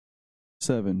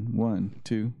7, 1,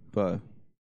 2, 5. Is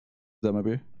that my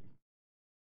beer?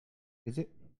 Is it?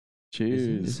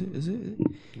 Cheers. Is it?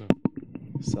 No.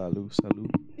 Salud, salud.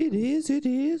 It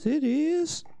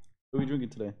is. What are we drinking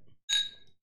today?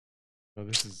 No,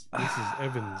 this is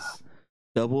Evans.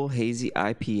 Double hazy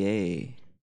IPA.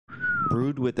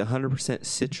 Brewed with 100%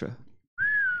 Citra.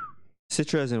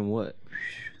 Citra as in what?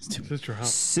 Sister Hop.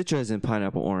 Citra as in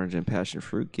pineapple, orange, and passion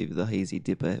fruit. Give you the hazy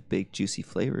dip of big juicy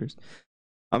flavors.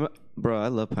 Bro, I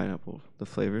love pineapple. The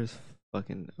flavor is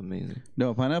fucking amazing.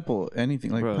 No, pineapple,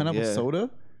 anything. Like Bro, pineapple yeah. soda,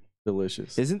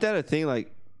 delicious. Isn't that a thing?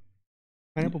 Like,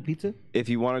 Pineapple pizza? if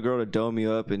you want a girl to dome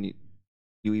you up and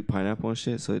you eat pineapple and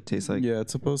shit, so it tastes like yeah,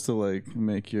 it's supposed to like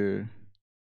make your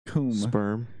cum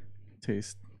sperm.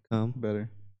 taste Cum. better.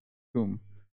 Cum.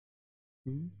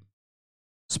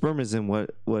 Sperm is in what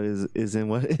is in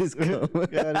what is cum. God,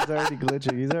 he's already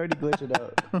glitching. He's already glitching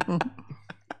out.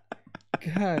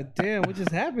 God damn, what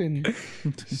just happened?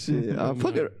 Shit, I'm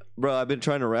fucking, bro. I've been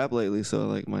trying to rap lately, so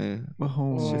like my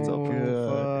Oh, Shit's up for me.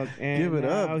 God. Fuck. And Give it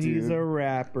up, now he's dude. a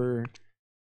rapper.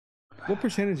 What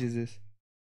percentage is this?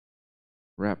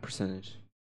 rap percentage.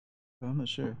 I'm not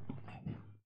sure.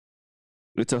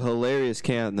 It's a hilarious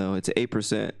can though. It's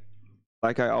 8%.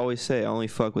 Like I always say, I only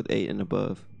fuck with 8 and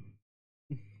above.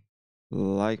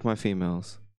 Like my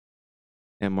females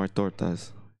and my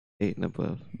tortas, 8 and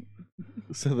above.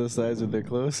 So the size of their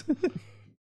clothes.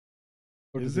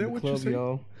 Is that what you say?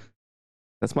 Y'all.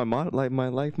 That's my motto, like my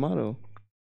life motto.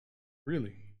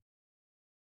 Really?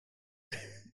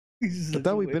 I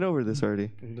thought we've been over this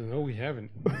already. No, we haven't.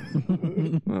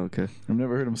 Oh, okay. I've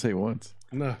never heard him say once.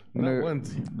 No, No. not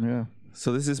once. Yeah.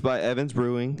 So this is by Evans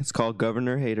Brewing. It's called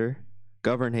Governor Hater.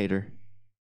 Govern Hater.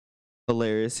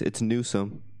 Hilarious. It's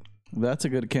Newsome, That's a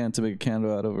good can to make a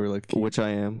candle out of, or like. which I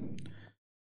am.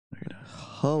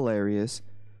 Hilarious.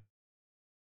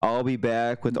 I'll be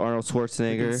back with Arnold You can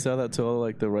Schwarzenegger. sell that to all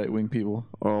like the right wing people.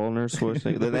 Arnold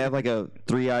Schwarzenegger. Then they have like a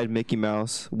 3-eyed Mickey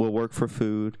Mouse. Will work for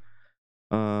food.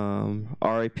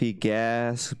 R.I.P.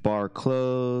 gas. Bar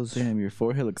closed. Damn, your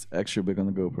forehead looks extra big on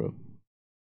the GoPro.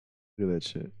 Look at that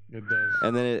shit. It does.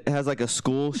 And then it has like a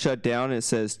school shut down. And it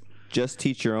says, "Just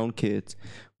teach your own kids,"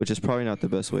 which is probably not the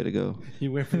best way to go.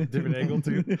 You went for a different angle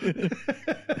too. Look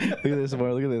at this,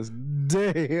 Amar. Look at this.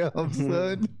 Damn,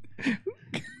 son.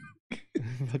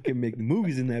 Fucking make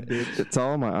movies in that bitch. It's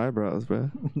all on my eyebrows,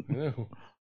 bro. No.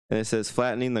 And it says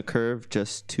flattening the curve,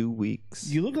 just 2 weeks.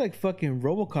 You look like fucking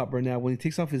RoboCop right now when he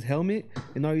takes off his helmet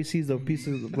and all you see is a piece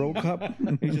of RoboCop.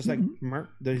 And he's just like,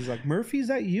 he's like, Murphy, is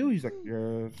that you? He's like,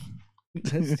 yes.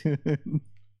 That's-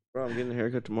 Bro, I'm getting a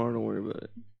haircut tomorrow. Don't worry about it.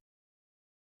 I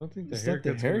don't think the It's not the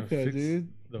haircut's gonna haircut, fix dude.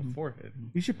 the forehead.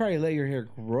 You should probably let your hair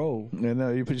grow.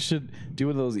 No, you should do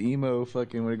one of those emo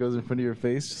fucking when it goes in front of your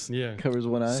face, just Yeah. covers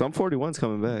one eye. Some 41's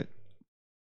coming back.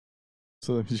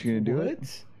 So if you're gonna do it,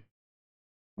 What?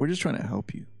 we're just trying to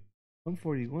help you. I'm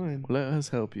 41. Let us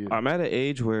help you. I'm at an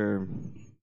age where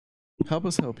Help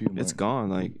us help you. it's Mark. gone.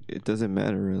 Like, it doesn't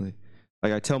matter really.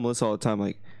 Like, I tell Melissa all the time,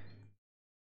 like,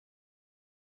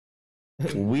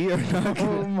 we are not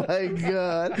Oh gonna... my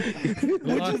god!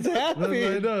 What just happened?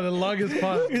 I know, the longest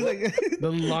pause. He's like,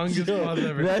 The longest pause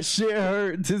ever. That shit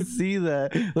hurt to see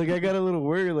that. Like I got a little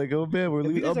worried. Like, oh man,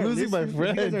 If you guys I'm are losing my listening-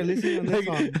 if friend. you guys are listening on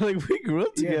this like we grew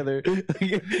up Yeah. together.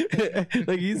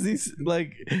 Like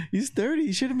he's 30.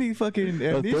 He shouldn't be fucking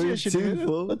amnesia. Should 32,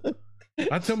 fool.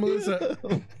 I tell Melissa,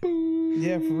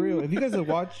 yeah, for real. If you guys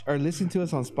are listening to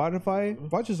us on Spotify,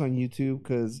 watch us on YouTube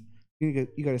because you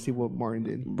got to see what Martin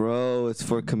did. Bro, it's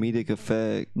for comedic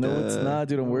effect. No, it's not,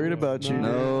 dude. I'm worried about you.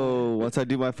 No, once I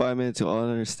do my 5 minutes, you'll all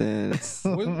understand. It's-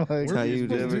 Oh What- my we're God. how you supposed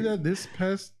to do never- that this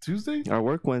past Tuesday? I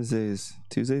work Wednesdays.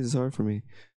 Tuesdays is hard for me.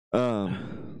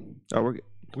 I work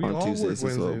We on all Tuesdays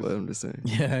work as well, Wednesdays. but I'm just saying.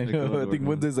 Yeah, I Like, go know. to I think work.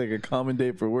 Wednesday's like a common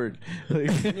day for work. Like,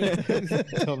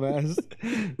 Dumbass.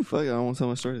 Fuck, I don't want to tell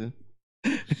my story then.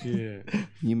 Yeah.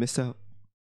 You missed out.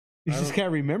 You just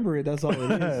can't remember it. That's all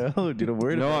it is. oh, dude, I'm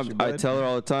worried No, about you, I bud. tell her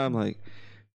all the time, like,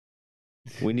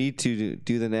 we need to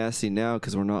do the nasty now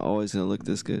because we're not always going to look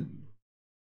this good.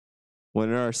 When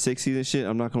in our 60s and shit,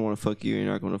 I'm not going to want to fuck you and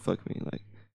you're not going to fuck me. Like,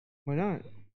 Why not?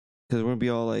 because we're going to be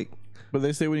all like, But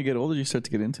they say when you get older, you start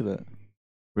to get into that.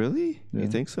 really? Yeah. You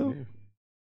think so? Yeah.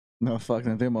 No, fuck. I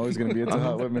think I'm always gonna be into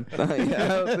hot women. Yeah, I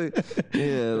don't think-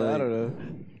 yeah, I like- don't know.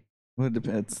 Well, it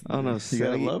depends. I don't know. You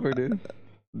gotta Like, love her, dude.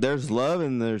 There's love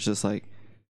and there's just like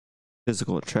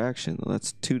physical attraction.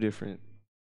 That's two different.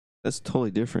 That's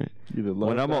totally different. You either love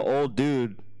When I'm her- an old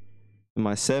dude in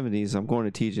my 70s, I'm going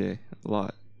to TJ a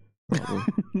lot. probably.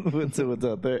 what's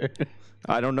out there?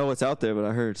 I don't know what's out there, but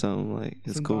I heard something like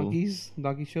it's Some cool.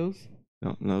 donkey shows.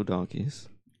 No donkeys.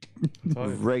 It's all,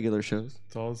 Regular shows.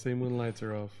 it's all the same when lights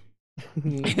are off.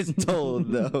 It's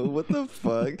told though. What the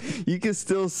fuck? You can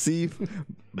still see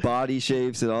body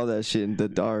shapes and all that shit in the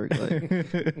dark. Like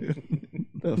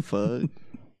the fuck?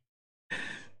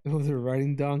 Oh, they're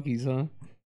riding donkeys, huh?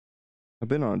 I've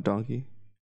been on a donkey.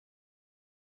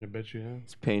 I bet you have.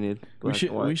 It's painted. Black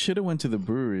and white. We should have went to the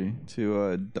brewery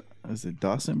to is it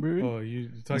Dawson Brewery? Oh, you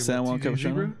talking San Juan about TJ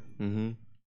Capistrano? Zebra? Mm-hmm.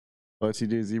 Oh,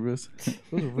 TJ Zebras.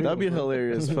 Those are real, That'd be a bro.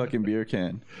 hilarious fucking beer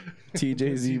can.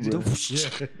 TJ Zebra.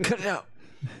 Yeah. Cut it out.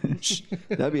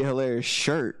 That'd be a hilarious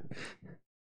shirt.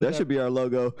 That should be our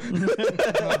logo.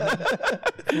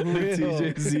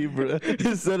 TJ Zebra.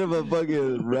 Instead of a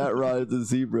fucking rat rod, it's a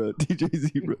zebra. TJ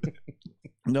Zebra.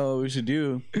 No, we should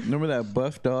do. Remember that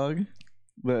buff dog?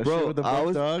 The Bro, shit with the I buff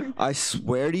was- dog? I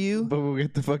swear to you, But we'll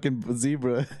get the fucking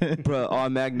zebra. bro,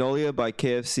 on Magnolia by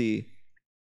KFC,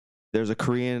 there's a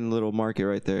Korean little market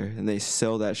right there, and they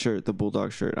sell that shirt, the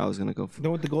bulldog shirt. I was gonna go for. The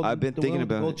one with the gold. I've been the thinking one with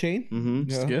the about gold it. chain. Mm-hmm.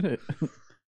 Just get it. I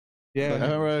Yeah,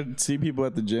 remember I'd see people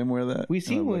at the gym wear that. we and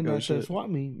seen I'm one like, oh, at the shit. swap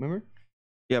meet. Remember?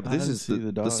 Yeah, but I this didn't is see the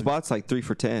the dog. spot's like 3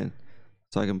 for $10,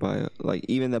 so I can buy like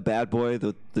even the bad boy,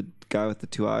 the guy with the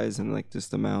 2 eyes and like just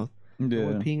the mouth. The Yeah.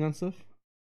 one peeing on stuff.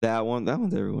 That one's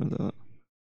everyone though.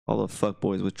 All the fuck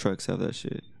boys with trucks have that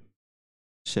shit.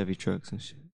 Chevy trucks and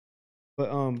shit. But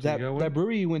you got one? that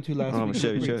brewery you went to last Oh, week was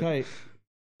Chevy pretty truck. tight.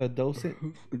 A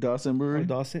Dawson. Dawson Brewery.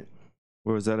 Dawson.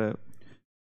 Where was that at?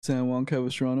 San Juan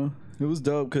Capistrano. It was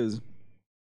dope because,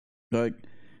 like,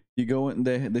 you go in,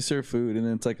 they serve food, and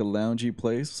then it's like a loungy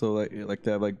place. So like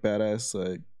they have like badass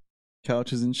like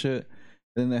couches and shit.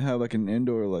 And then they have like an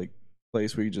indoor like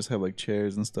place where you just have like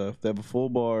chairs and stuff. They have a full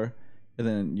bar, and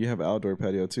then you have an outdoor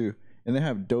patio too. And they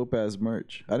have dope ass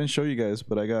merch. I didn't show you guys,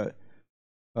 but I got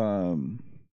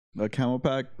a camel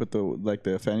pack with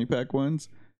the fanny pack ones.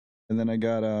 And then I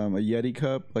got a Yeti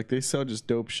cup. Like they sell just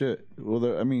dope shit.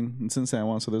 Well, I mean, it's in San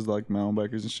Juan, so there's like mountain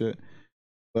bikers and shit.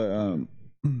 But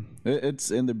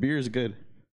it's and the beer is good.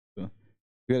 So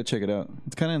you gotta check it out.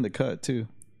 It's kind of in the cut too.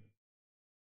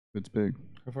 It's big,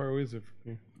 How far away is it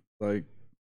from here? like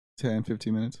 10,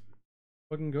 15 minutes.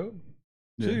 Fucking go.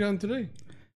 Yeah. Should have gone today.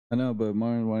 I know, but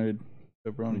Martin wanted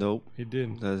pepperoni. Nope. He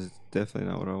did. That's definitely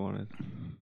not what I wanted.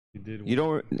 He did. You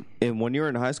don't. And when you were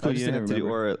in high school, I you just didn't have didn't to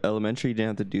do, or elementary, you didn't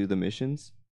have to do the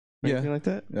missions. Or Yeah. anything like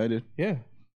that. I did. Yeah.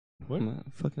 What? I'm not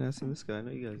fucking asking this guy. I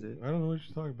know you guys did. I don't know what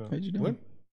you're talking about. How'd you know? What?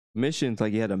 Missions,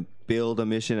 like you had to build a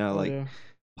mission out of like yeah.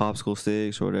 popsicle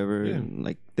sticks or whatever, Yeah. and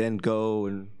like then go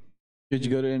and Did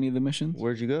you go to any of the missions?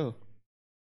 where'd you go?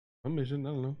 I'm mission. I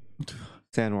don't know.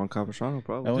 San Juan Capistrano, I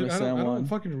probably. went Dude, to I San don't Juan.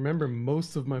 fucking remember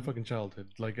most of my fucking childhood.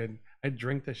 Like I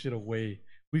drank that shit away.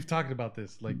 We've talked about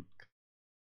this. Like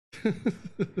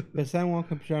The San Juan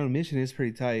Capistrano mission is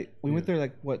pretty tight. We went there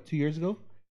like what 2 years ago.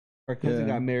 Our cousin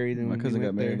Yeah. got married, and My we cousin got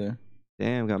went married there.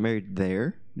 Damn, got married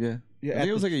there. Yeah. Yeah, I think at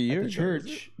it was the- like a year at the ago, was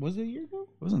church. Was it a year ago?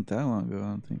 It wasn't that long ago, I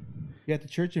don't think. You got the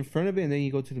church in front of it, and then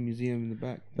you go to the museum in the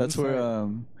back. That's It was where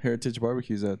tight. Heritage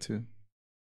Barbecue's at too.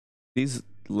 These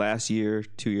last year,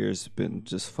 2 years, been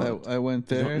just fucked. I went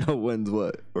You there. don't know when's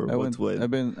what or I what's went.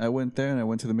 when. I went there and I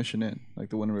went to the Mission Inn, like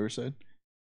the one in Riverside.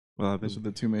 Well, I've Those are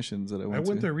been, the two missions that I I went to.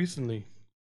 went there recently.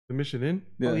 The Mission Inn.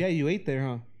 Oh yeah, you ate there,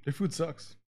 huh? Their food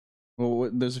sucks. Well,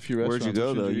 there's a few restaurants. where'd you go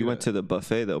What should though? You eat went at? to the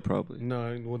buffet though, probably.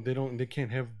 No, well they don't. They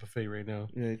can't have a buffet right now.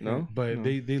 Yeah, No? But No.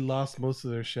 they lost most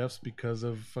of their chefs because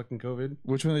of fucking COVID.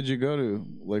 Which one did you go to?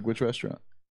 Like which restaurant?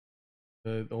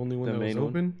 The only one The that was main one?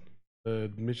 open,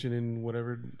 the Mission Inn,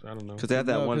 whatever. I don't know. Because they have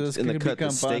that No, one 'cause it's in the gonna be cut, the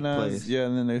steak Campanas. place. Yeah,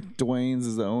 and then Dwayne's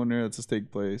is the owner. It's a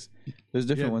steak place. There's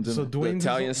different Yeah, ones in so there. The Dwayne's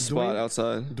Italian is, spot Dwayne,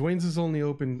 outside. Dwayne's is only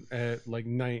open at like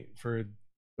night for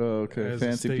Oh, okay. as a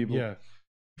Fancy steak, people. Yeah,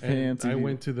 and Fancy I people.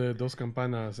 went to the Dos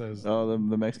Campanas as Oh,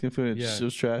 the Mexican food. Yeah. It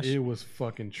was trash. it was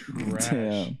fucking trash.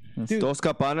 Damn. That's- Dude. Dos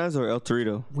Campanas or El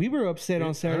Torito? We were upset on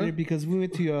Huh? Saturday because we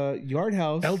went to Yard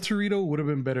House. El Torito would have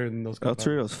been better than those. El Campanas.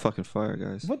 Torito's fucking fire,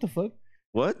 guys. What the fuck?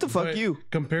 What the fuck But you?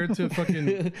 compared to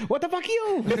fucking What the fuck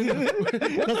you? What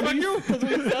the fuck you? That's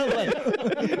what it sounds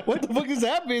like. What the fuck is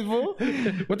happening, fool?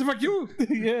 what the fuck you?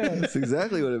 Yeah. That's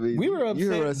exactly what it means. We were upset. You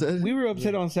heard what I said? We were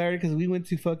upset on Saturday because we went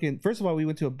to fucking. First of all, we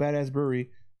went to a badass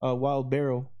brewery, Wild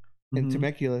Barrel, in Mhm.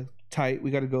 Temecula. Tight.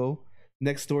 We got to go.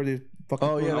 Next door, they fucking.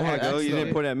 Oh, yeah, I they want had to go. You Axel.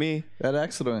 didn't point at me. That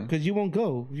axe throwing. Because you won't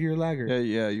go. You're a lagger.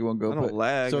 Yeah, you won't go. I don't but-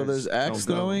 lag. So I there's just axe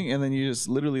don't go. throwing, and then you just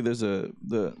literally there's a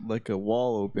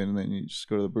wall open, and then you just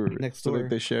go to the brewery. Next So door. like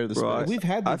they share the Bro, space. We've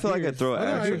had. I these feel like I beers. throw Oh, no,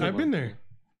 axe. I've been there.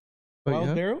 Oh, Wild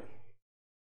yeah? Barrel.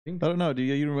 I don't know. Do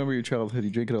you remember your childhood?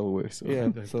 You drink it all the way. So Yeah.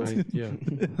 I- So, yeah,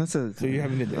 That's a. so you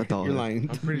haven't been there. a dollar. You're lying.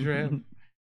 I'm pretty sure I have.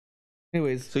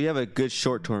 Anyways, So you have a good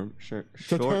short-term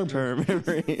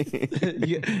memory.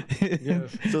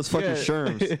 Yes. Those fucking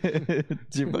sherms.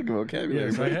 It's your fucking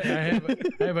vocabulary. Yes,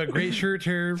 I have a great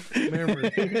short-term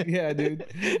memory. yeah, dude.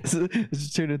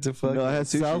 Just turn it to fucking No, I had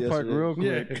sushi South Park yesterday.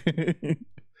 real quick.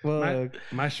 Well,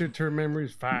 My short-term memory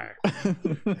is fire.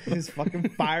 his fucking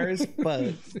fire as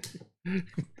fuck.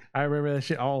 I remember that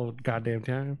shit all goddamn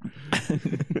time.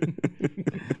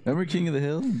 Remember King of the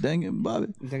Hill? Dang it, Bobby.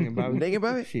 Dang it, Bobby. Dang it,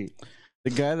 Bobby. Shit. The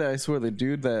guy that I swear, the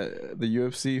dude that the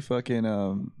UFC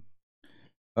fucking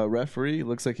referee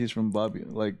looks like he's from Bobby,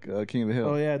 like King of the Hill.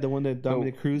 Oh yeah, the one that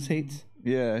Dominic Cruz hates.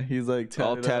 Yeah, he's like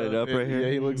All tatted up right here?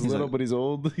 Yeah, he looks He's little, like- but he's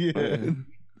old. Yeah, yeah.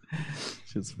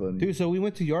 shit's funny. Dude, so we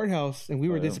went to Yard House and we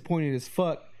were yeah. disappointed as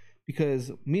fuck because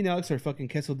me and Alex are fucking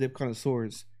queso dip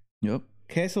connoisseurs. Yep.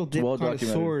 Queso dip well documented.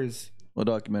 connoisseurs. Well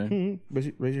documented.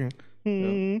 Raise your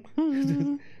hand.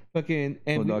 Fucking,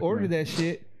 and Well we ordered documented. that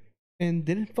shit and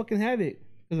didn't fucking have it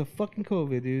because of fucking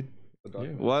COVID, dude.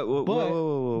 Why? Why?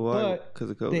 but Because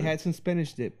of COVID. They had some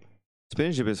Spanish dip,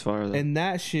 Spinach dip is fire though. and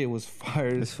that shit was fire.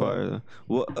 It's fire though.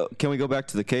 Well, can we go back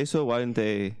to the queso? Why didn't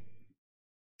they?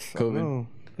 COVID.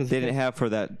 They didn't have for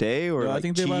that day, or No, I like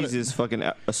think they might cheese have- is fucking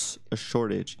a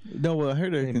shortage. No, well, I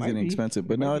heard everything's might getting be. expensive,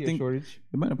 but no, I think shortage,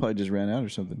 it might have probably just ran out or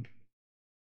something.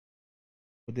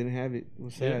 but didn't have it. It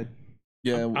was Yeah. sad.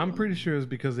 Yeah, I'm pretty sure it's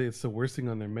because it's the worst thing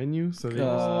on their menu. So they just,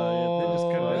 Oh, they just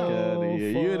cut it out. God,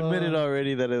 yeah. You fuck. admitted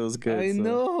already that it was good. I so.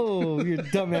 know your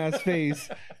dumbass face.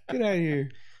 Get out of here.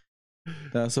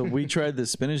 So we tried the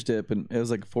spinach dip, and it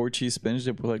was like 4-cheese spinach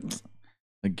dip. We're like,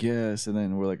 I guess, and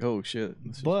then we're like, oh shit,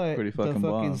 this is But pretty the fucking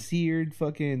fucking bomb. seared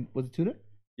fucking was it tuna?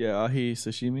 Yeah, ahi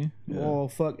sashimi. Yeah. Oh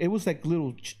fuck! It was like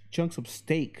little chunks of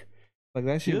steak. Like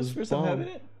that shit was bomb.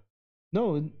 it?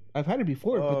 No, I've had it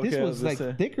before, Oh, but this okay, I was was like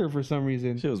gonna say. thicker for some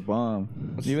reason. Shit was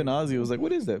bomb. Even Ozzy was like,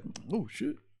 "What is that?" Oh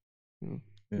shit. Yeah.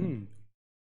 Hmm.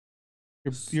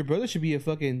 Your brother should be a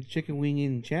fucking chicken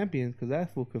winging champion because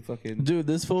that fool could fucking Dude,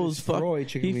 this fool was fuck. destroy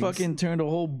chicken He wings. fucking turned a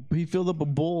whole. He filled up a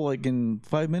bowl like in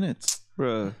 5 minutes.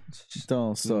 Bruh.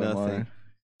 Don't start, Nothing. Martin.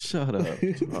 Shut up.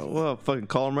 Well, fucking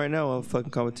call him right now. We'll have fucking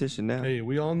competition now. Hey,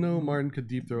 we all know Martin could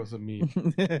deep throw some meat.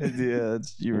 Yeah,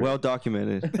 it's you. Well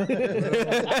documented.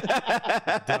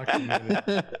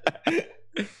 Documented.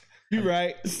 You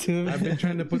right? I've been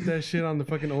trying to put that shit on the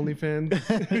fucking OnlyFans.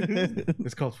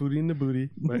 It's called Foodie in the Booty.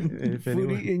 But if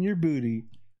anyone, Booty in your booty.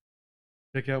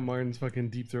 check out Martin's fucking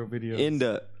deep throw videos. In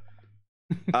the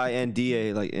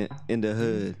INDA, like in the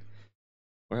hood.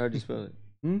 Or how'd you spell it?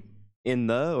 Hmm? In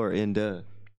the or in the?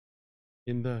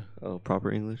 In the Oh,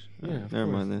 proper English? Yeah, of Never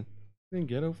course. mind then. in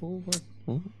ghetto fool. Fuck.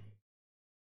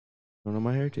 Don't know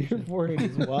my heritage. Your forehead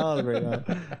is wild right now.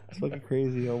 It's fucking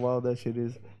crazy how wild that shit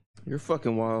is. You're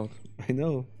fucking wild. I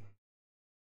know.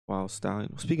 Wild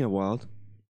stallion. Speaking of wild,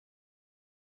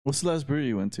 What's the last brewery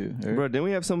you went to, Eric? bro, didn't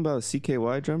we have something about a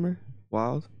CKY drummer?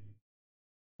 Wild.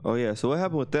 Oh yeah. So what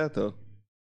happened with that though?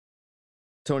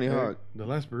 Tony Hawk. The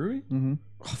last brewery? Mm-hmm.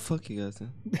 Oh fuck you guys.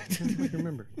 Then. I can't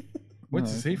remember. Went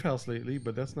to No, Safe House lately,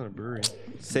 but that's not a brewery.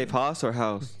 Safe house or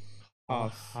house?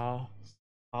 House. How?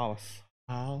 House.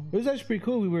 How? It was actually pretty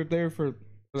cool. We were there for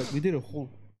like we did a whole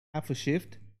half a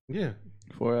shift. Yeah.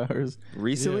 4 hours.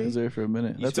 Recently? I was there for a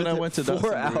minute. You That's when I spent went to 4 Dawson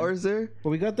Brewery. hours there. But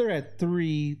we got there at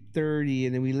 3:30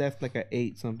 and then we left like at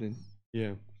 8 something.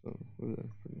 Yeah. So we were there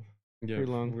for- Yeah.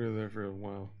 Pretty long. We were there for a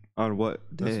while. On what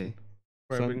That's- day?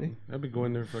 Sunday? I've been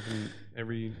going there fucking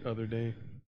every other day.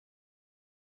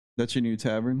 That's your new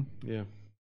tavern. Yeah.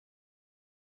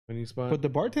 My new spot. But the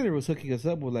bartender was hooking us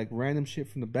up with like random shit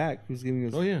from the back. He was giving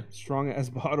us Oh yeah. strong ass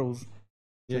bottles.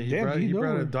 Yeah, Like, he damn, brought, do you he know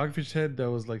brought a her? dogfish head that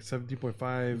was like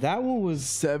 17.5. That one was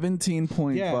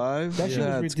 17.5. Yeah, that shit was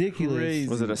That's ridiculous. Crazy.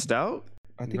 Was it a stout?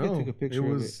 I think I took a picture it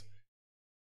of was,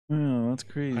 Oh, that's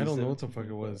crazy. I don't know what the fuck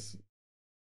it was.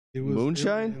 It was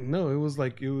Moonshine? No, it was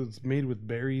like it was made with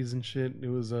berries and shit. It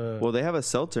was Well, they have a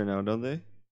seltzer now, don't they?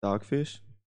 Dogfish.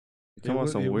 They come It on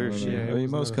was- some it weird was- shit. yeah, it I mean,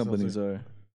 was most not a companies seltzer. are.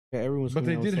 Yeah, everyone's But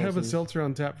they coming out did with have a seltzers. seltzer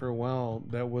on tap for a while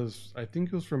that was, I think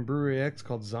it was from Brewery X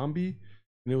called Zombie,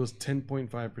 and it was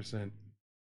 10.5%.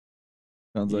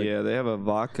 Sounds like Yeah, they have a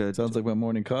vodka. sounds like my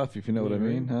morning coffee, if you know what I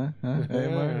mean, huh? Hey,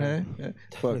 Martin, hey?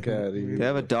 Fuck out of They here.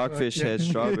 have a dogfish head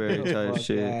strawberry type Fuck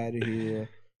shit. outta here.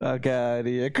 Fuck out of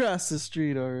here. Across the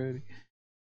street already.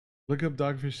 Look up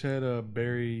Dogfish Head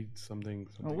berry something.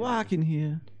 I'm walking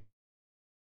here.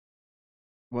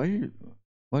 Why do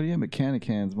you have mechanic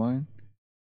hands, Martin?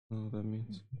 I don't know what that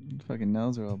means. Fucking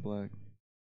nails are all black.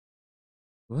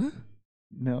 What?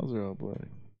 Nails are all black.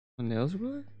 My nails are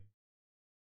black?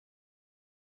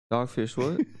 Dogfish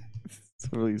what?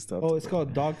 It's really stuff. Oh, it's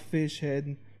called Dogfish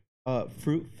Head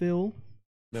Fruit Fill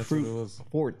That's Fruit what it was.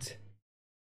 Fort.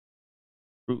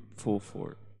 Fruitful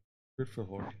Fort.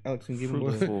 Alex can give him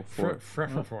Fruitful Fort.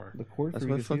 the cord. That's so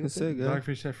what I we can fucking see it up said, guy.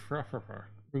 Dogfish said fruffer.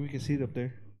 there. We can see it up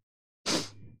there.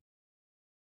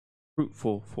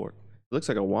 Fruitful Fort. It looks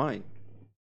like a wine.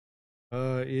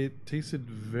 It tasted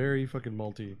very fucking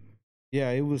malty. Yeah,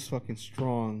 it was fucking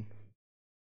strong.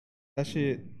 That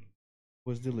shit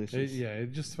was delicious.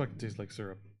 It just fucking tastes like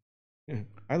syrup. Yeah,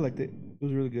 I liked it. It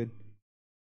was really good.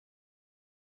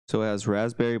 So it has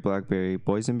raspberry, blackberry,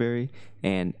 boysenberry,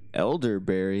 and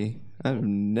elderberry. I've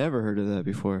never heard of that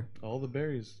before. All the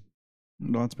berries.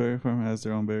 Knott's Berry Farm has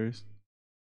their own berries.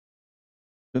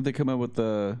 Didn't they come up with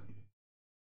the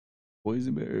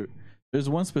boysenberry? There's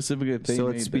one specific thing. So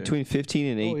it's between 15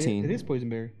 and 18. Oh, it is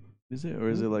boysenberry. Is it, or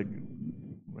is it like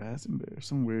raspberry?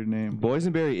 Some weird name.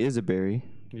 Boysenberry is a berry.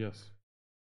 Yes.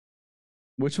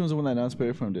 Which one's the one that Knott's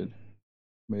Berry Farm did?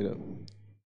 Made up.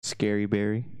 Scary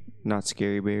berry, not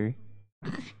scary berry.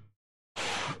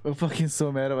 I'm fucking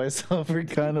so mad at myself for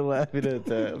kind of laughing at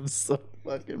that. I'm so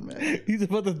fucking mad. He's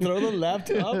about to throw the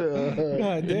laptop.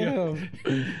 God damn.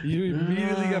 You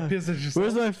immediately got pissed at yourself.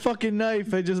 Where's my fucking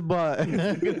knife I just bought? I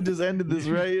could have just ended this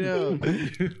right now.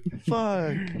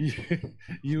 Fuck.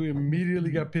 You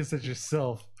immediately got pissed at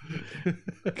yourself.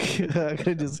 I could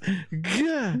have just.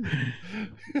 And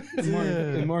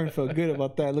Martin felt good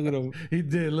about that. Look at him. He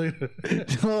did. Look.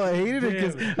 No, I hated it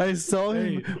because Damn. I saw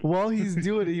him Hey. while he's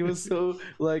doing it. He was so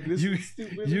like this. You is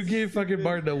stupid. you this gave is fucking stupid.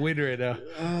 Martin a win right now.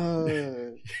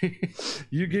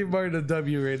 You gave Martin a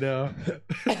W right now.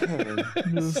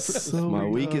 This is so My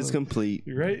week is dumb. complete.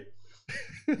 Right?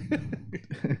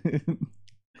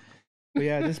 But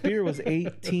yeah, this beer was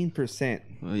 18%.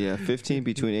 Well, yeah, 15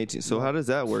 between 18. So how does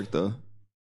that work though?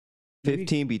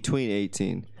 15 between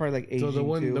 18. Probably like 18 So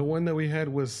the too. one that we had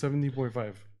was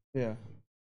 70.5, Yeah.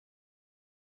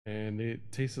 and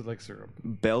it tasted like syrup.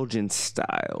 Belgian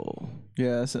style.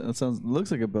 Yeah, that sounds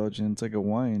looks like a Belgian. It's like a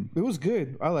wine. It was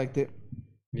good. I liked it.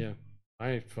 Yeah,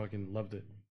 I fucking loved it.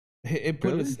 It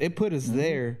put Really? us. It put us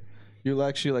there. You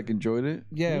actually like enjoyed it?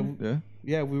 Yeah. Yeah.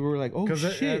 Yeah. We were like, oh Because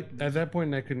shit. at that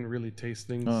point, I couldn't really taste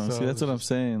things. Oh, so see, that's it what I'm was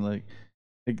saying. Like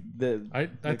that. I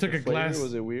like took the a flavor, glass.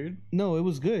 Was it weird? No, it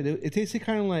was good. It tasted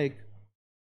kind of like,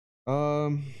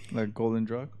 Like Golden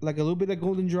Drug? like a little bit like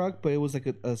Golden Drug, but it was like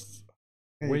a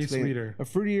Way explain it? sweeter. A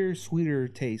fruitier, sweeter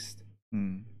taste.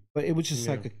 Mm. But it was just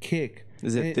Yeah. like a kick.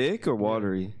 Is it thick or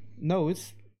watery? No,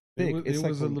 it's thick. It it's like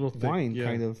was a little thick, wine yeah.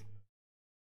 kind of.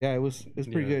 Yeah, it was pretty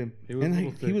Yeah, good. it was And a he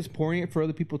little thick. was pouring it for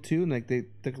other people too, and like they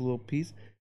took a little piece,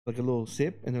 like a little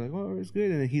sip, and they're like, "Oh, it's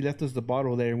good." And then he left us the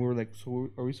bottle there, and we were like,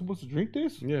 "So are we supposed to drink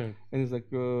this?" Yeah, And he's like,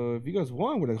 "If you guys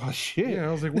want," we're like, "Oh shit." yeah.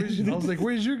 I was like,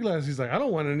 "Where's your glass?" He's like, "I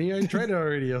don't want any. I tried it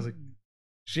already." I was like,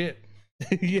 "Shit."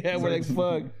 Yeah, we're like,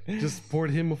 "Fuck." Just poured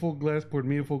him a full glass, poured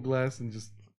me a full glass, and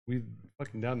just we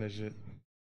fucking down that shit.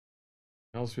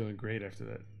 I was feeling great after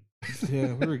that.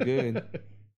 Yeah, we were good.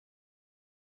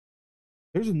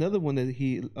 There's another one that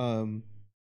he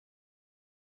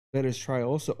let us try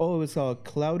also. Oh, it's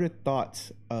Clouded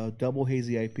Thoughts, double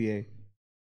hazy IPA.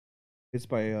 It's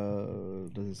by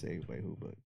doesn't say by who,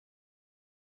 but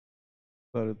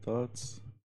Lot of thoughts.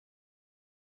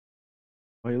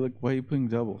 Why you putting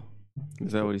double?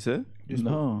 Is that what he said?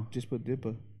 No. just put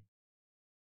Dippa.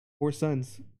 Four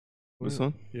Sons. This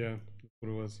one? Yeah, that's what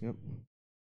it was.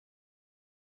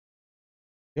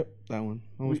 Yep, that one.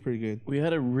 That was pretty good. We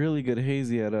had a really good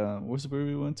hazy at what's the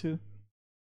brewery we went to?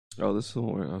 Oh, this is the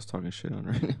one where I was talking shit on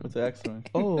right now. What's the excellent?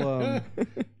 Oh,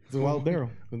 The Wild one- Barrel.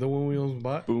 The one we almost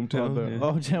bought. Boomtown. Oh, Yeah.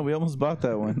 oh, yeah, we almost bought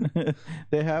that one.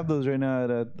 They have those right now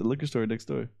at the liquor store next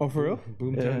door. Oh, for real?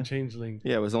 Boomtown Yeah. Changeling.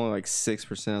 Yeah, it was only like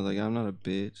 6%. I was like, I'm not a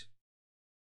bitch.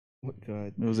 What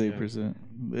God? It was 8%.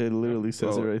 It literally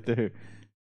says it Oh. right there.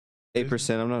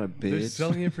 8%, I'm not a They're bitch.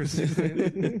 selling it for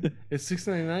 $6.99. It's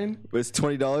 $6.99. But it's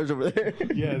 $20 over there.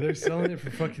 Yeah, they're selling it for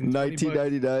fucking $20.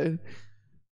 $19.99.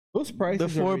 Those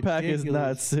prices. The are 4-pack is not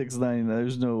ridiculous. $6.99.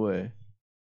 There's no way.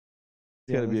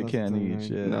 It's Yeah, gotta be a that's can not each.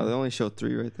 $6.99. Yeah. No, they only show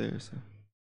 3 right there. So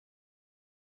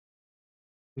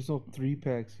There's no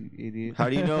 3-packs, you idiot. how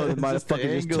do you know the It's just the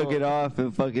motherfucker just took angle. it off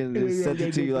and fucking just sent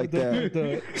it to you like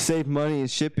that? Save money and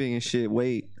shipping and shit.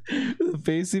 Wait. The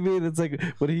face he made, it's like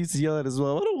what he used to yell at as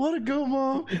well. I don't want to go,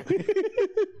 Mom.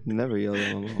 Never yell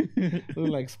at my mom. Look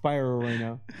like Spyro right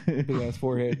now. Big ass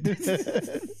forehead.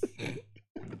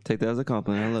 Take that as a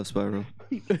compliment. I love Spyro.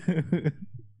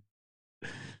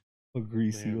 Oh,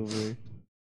 greasy Damn. over there.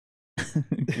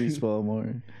 Greaseball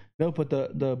more. No, but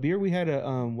the beer we had at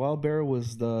Wild Barrel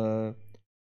was the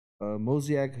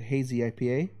Mosaic Hazy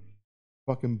IPA.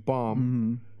 Fucking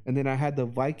bomb. Mhm. And then I had the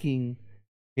Viking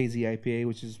Hazy IPA,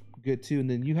 which is good too. And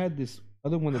then you had this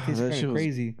Other one that tastes That kind shit of was-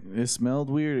 crazy. It smelled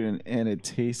weird and it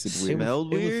tasted weird.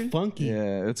 Smelled It weird? was funky.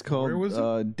 Yeah, it's called Where was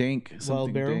it? Dank.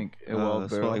 Something Barrel? Dank. Wild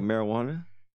Smell like Barrel. marijuana?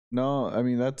 No, I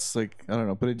mean that's like I don't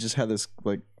know, but it just had this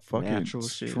like fucking Natural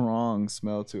shit. strong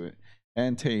smell to it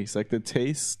and taste. Like the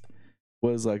taste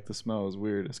was like the smell was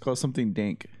weird. It's called something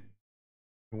dank.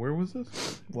 Where was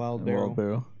this? Wild Barrel. Wild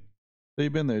Barrel. So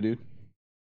you've been there, dude.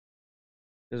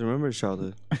 Doesn't remember his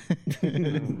childhood.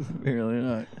 Apparently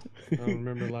not. I don't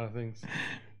remember a lot of things.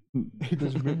 He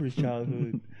doesn't remember his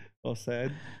childhood. All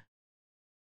sad.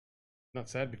 Not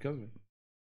sad because of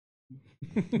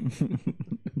it.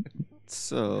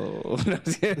 So,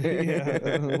 Yeah, I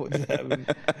don't know what just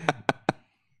happened.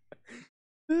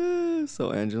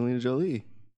 So Angelina Jolie,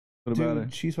 What about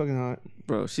Dude, she's fucking hot.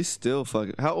 bro, she's still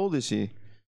fucking. How old is she?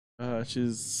 her?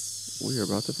 She's. We're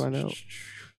about to find out.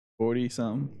 40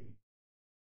 something.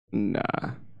 Nah,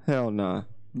 hell nah,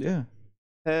 Yeah.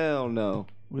 hell no.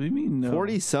 What do you mean? No.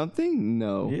 40 something?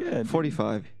 No. Yeah, dude.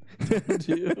 45.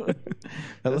 Dude. I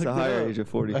That's looked a it higher up. age of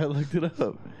 40. I looked it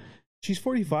up. She's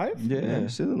 45? Yeah,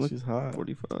 she doesn't look she's hot.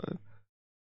 45.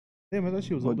 Damn, I thought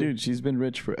she was Well, older. dude, she's been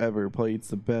rich forever. Probably eats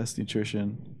the best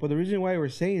nutrition. But the reason why we're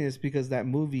saying this is because that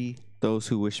movie, Those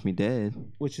who wish me dead.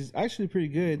 which is actually pretty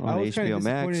good, On I was kind HBO of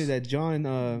disappointed Max. that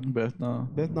John Beth, no.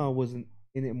 Bethnal wasn't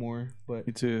in it more. But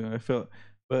Me too. I felt,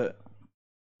 but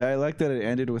I like that it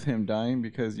ended with him dying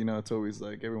because you know it's always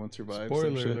like everyone survives. some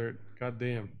Spoiler shit. alert. God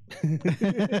damn.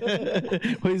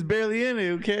 Well, he's barely in it.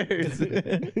 Who cares?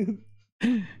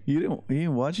 You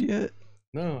didn't watch it yet?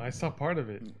 No, I saw part of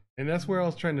it. And that's where I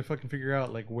was trying to fucking figure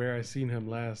out like where I seen him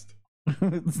last.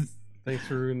 Thanks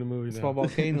for ruining the movie Small now.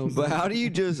 Volcanoes. But how do you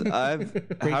just how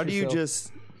do you yourself.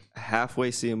 just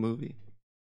halfway see a movie?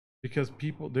 Because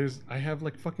I have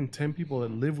like fucking 10 people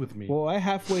that live with me. Well, I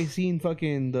halfway seen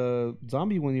fucking the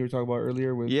zombie one you were talking about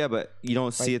earlier. With Yeah, but you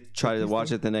don't see it, try to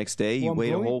watch it the next day. You Well, I'm wait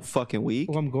a going- whole fucking week.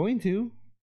 Well, I'm going to.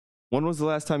 When was the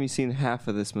last time you seen half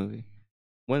of this movie?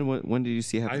 When did you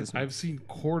see half of this movie? I've seen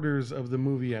quarters of the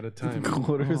movie at a time.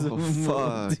 Quarters Oh, of a movie,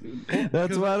 fuck. dude.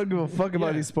 That's why I don't give a fuck about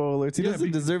Yeah. these spoilers. He Yeah, doesn't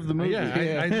because- deserve the movie.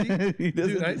 Yeah, He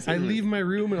doesn't Dude, I deserve it. leave my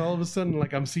room and all of a sudden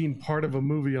like I'm seeing part of a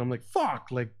movie and I'm like, fuck,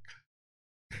 like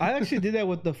I actually did that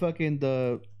with the fucking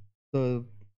the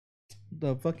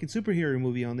fucking superhero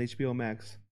movie on HBO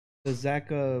Max, the Zack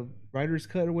Ryder's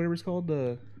Cut or whatever it's called.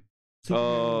 The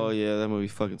Oh yeah, that movie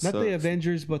fucking not sucks. the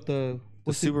Avengers, but the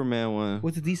The Superman one,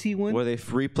 what's the DC one? where they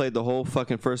replayed the whole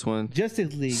fucking first one.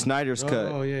 Justice League. Snyder's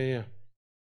cut. oh yeah. yeah,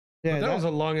 But that that- was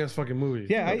a long ass fucking movie.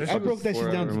 yeah. That I shit broke was- that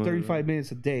shit down to 4 hour movie. 35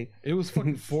 minutes a day. It was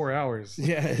fucking 4 hours.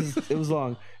 Yeah, it was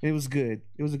long. And it was good.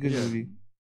 It was a good Yeah. movie.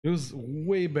 It was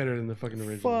way better than the fucking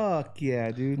original. Fuck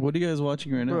yeah, dude. What are you guys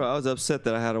watching right now? Bro, I was upset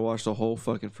that I had to watch the whole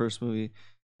fucking first movie,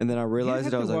 and then I realized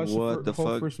have it. I to was like, watch the "What the whole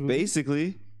fuck?" first movie?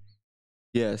 Basically,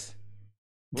 yes,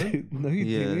 Dude, no, you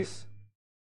didn't. yes.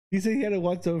 He said he had to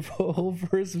watch the whole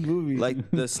first movie.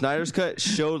 Like the Snyder's cut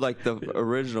showed like the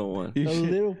original one. a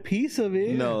little piece of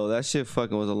it. No, that shit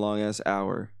fucking was a long ass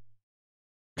hour.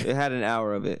 It had an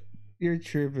hour of it. You're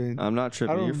tripping. I'm not I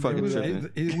tripping. don't You're fucking remember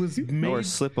that. tripping. It was Or made.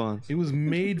 slip-ons. It was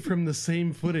made from the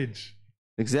same footage.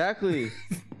 Exactly.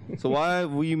 So why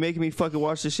were you making me fucking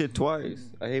watch this shit twice?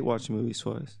 I hate watching movies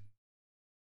twice.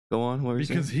 Go on. What were you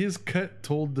Because saying? his cut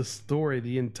told the story,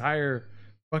 the entire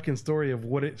fucking story of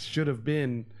what it should have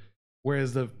been,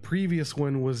 whereas the previous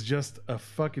one was just a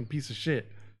fucking piece of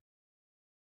shit.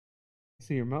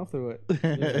 See your mouth or what?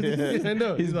 I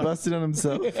know. He's busting on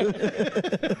himself.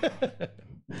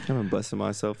 I've been busting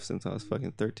myself since I was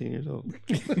fucking 13 years old.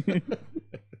 I'm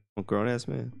a grown ass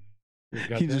man.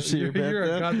 You just shit your You're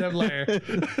a pants goddamn liar.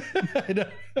 I know.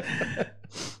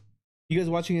 You guys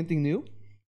watching anything new?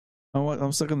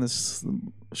 I'm stuck on this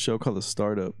show called The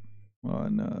Startup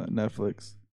on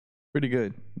Netflix. Pretty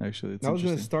good, actually. It's I was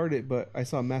gonna interesting. start it, but I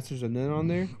saw Masters of None on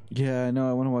there. Yeah, I know.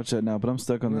 I want to watch that now, but I'm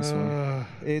stuck on this one.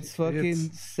 It's fucking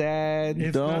It's- sad.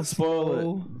 it's Don't not spoil it.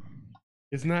 slow.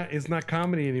 It's not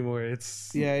comedy anymore.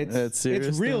 It's Yeah, That's serious,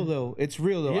 it's real though? though. It's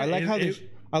real though. Yeah, I like it-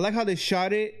 I like how they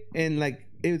shot it and like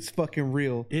it's fucking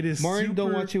real. It is Martin, don't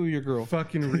super watch it with your girl.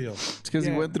 fucking real. It's because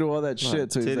Yeah. he went through all that What,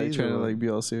 shit, so he's like titties trying to or like be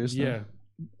all serious. now. Yeah.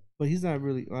 But he's not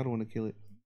really. I don't want to kill it.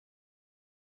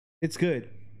 It's good.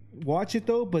 Watch it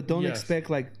though, but don't Yes. expect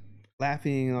like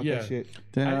laughing and all Yeah. that shit.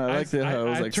 Damn, I liked it how it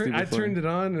was like stupid I funny. turned it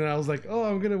on and I was like, oh,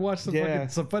 I'm gonna watch some Yeah. fucking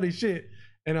some funny shit,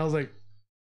 and I was like,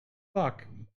 fuck.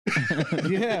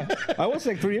 Yeah, I watched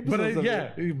like 3 episodes. But of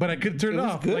it. but I couldn't turn It it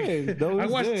was off. good. Like, No, it I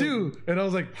was watched good. 2, and I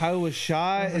was like, How it was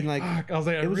shot and like fuck. I was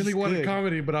like, I it was really just wanted good.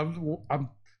 comedy, but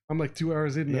I'm like 2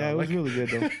 hours in now. yeah, it was like, really good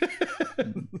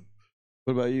though.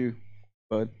 What about you,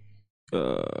 bud?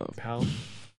 Uh, Pal,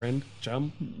 friend,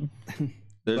 chum.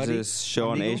 There's Buddy? this show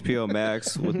on Amigo? HBO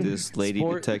Max with this lady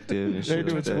Sport. detective and They're shit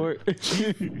doing like that.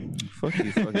 sport. Fuck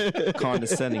you, fucking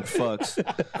condescending fucks.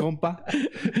 Compa.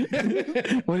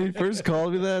 When he first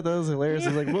called me that was hilarious. I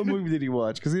was like, what movie did he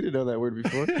watch? Because he didn't know that word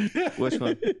before. Which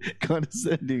one?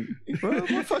 Condescending. Bro,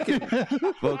 my fucking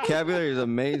vocabulary is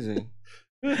amazing.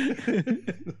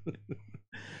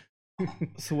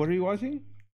 So what are you watching?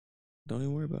 Don't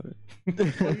even worry about it.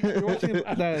 You're watching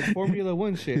that Formula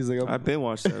One shit. He's like, I've been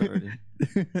watched that already.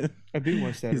 I did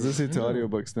watch that. he's listening to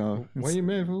audiobooks now. Why you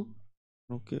mad, fool?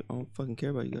 I don't fucking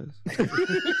care about you guys.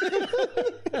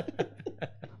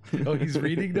 Oh, he's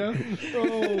reading now.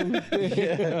 Oh,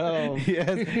 damn. he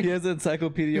has an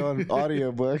encyclopedia on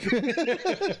audiobook.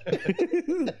 It's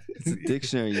a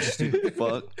dictionary, you stupid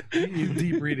fuck. He's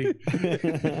deep reading.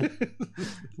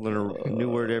 Learn a new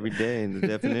word every day and the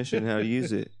definition, how to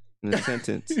use it in a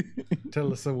sentence.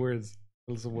 Tell us some words.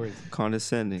 Tell us some words.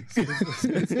 Condescending.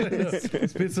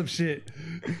 Spit some shit.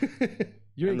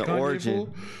 You ain't And the Kanye, origin.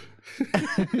 fool?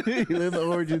 He learned the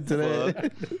origin today.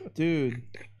 Fuck. Dude,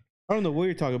 I don't know what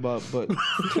you're talking about, but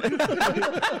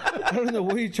I don't know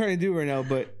what you're trying to do right now.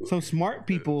 But some smart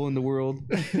people in the world,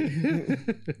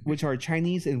 which are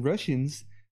Chinese and Russians,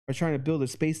 are trying to build a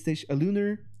space station, a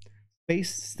lunar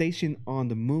space station on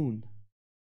the moon.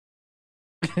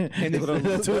 And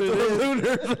That's what it is.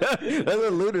 Lunar. That's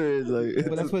what lunar is. Like,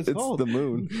 Well, that's what it's called. the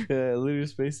moon. Yeah, lunar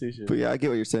space station. But yeah, I get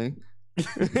what you're saying.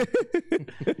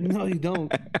 No, you don't.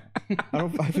 I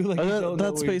feel like I you thought don't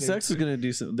know what you're saying. SpaceX is gonna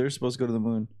do something. They're supposed to go to the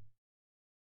moon.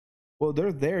 Well,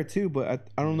 they're there too, but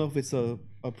I don't know if it's a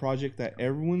project that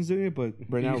everyone's doing it. But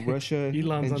right now, Russia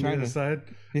Elon's and on China. the other side.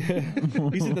 Yeah,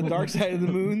 he's in the dark side of the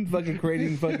moon, fucking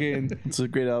creating fucking It's a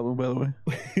great album, by the way.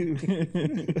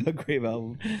 a great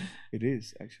album. It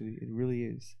is actually, it really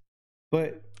is.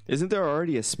 But Isn't there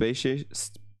already a space station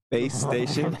There's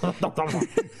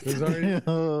already.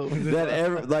 that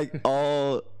ever like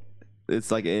all? It's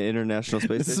like an international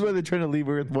space This is station. why they're trying to leave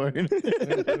Earth, Martin.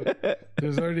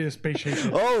 There's already a space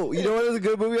station. Oh, you know what is a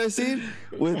good movie I seen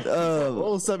with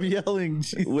Oh, stop yelling!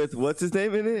 Jeez. with what's his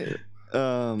name in it?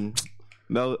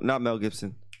 Not Mel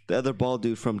Gibson. The other bald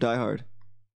dude from Die Hard.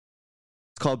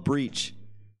 It's called Breach,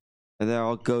 and they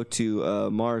all go to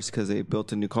Mars because they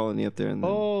built a new colony up there. And then,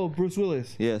 oh, Bruce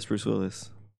Willis. yes, Bruce Willis.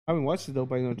 I haven't watched it though,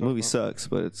 but I know what The you're movie talking sucks,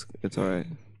 but it's all right.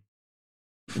 about.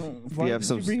 Why you have did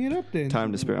some you bring it up then?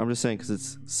 Time to spare. I'm just saying because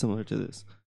it's similar to this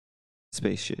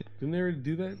space shit. Didn't they already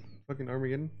do that? Fucking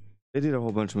Armageddon. They did a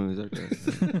whole bunch of movies like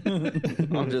that.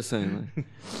 I'm just saying. Like,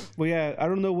 Well, yeah, I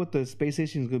don't know what the space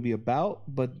station is going to be about,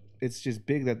 but it's just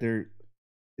big that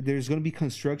there's going to be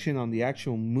construction on the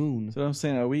actual moon. That's what I'm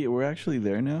saying. We're actually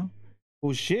there now?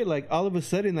 Well, shit, like all of a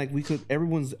sudden, like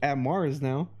everyone's at Mars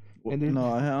now. And they're-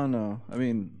 No, I don't know. I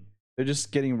mean, they're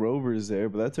just getting rovers there,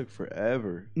 but that took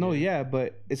forever. No, yeah,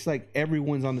 but it's like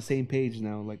everyone's on the same page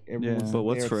now. Like everyone's. Yeah. but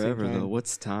what's there at the same forever time. though?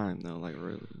 What's time though? Like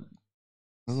really?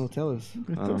 I don't know. Tell us.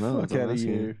 Get I don't know, Fuck that's what out I'm of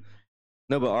asking. here.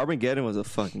 No, but Armageddon was a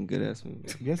fucking good ass movie.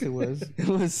 Yes, it was. It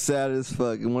was sad as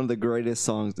fuck and one of the greatest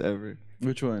songs ever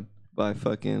Which one? by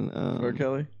fucking R.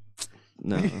 Kelly?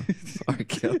 No, R.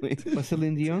 Kelly. But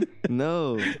Celine Dion.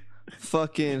 No,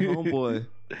 fucking homeboy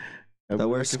that wears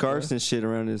American scarves Pie? and shit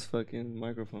around his fucking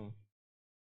microphone.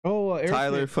 Oh,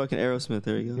 Tyler Aerosmith. fucking Aerosmith.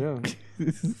 There you go.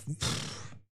 Yeah,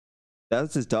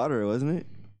 That's his daughter, wasn't it?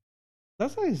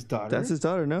 that's not his daughter. That's his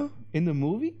daughter. No, in the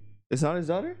movie. it's not his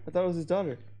daughter. I thought it was his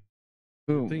daughter.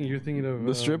 Boom. You're thinking of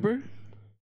The stripper?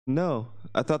 No,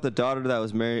 I thought the daughter that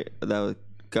was married,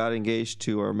 got engaged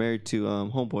to or married to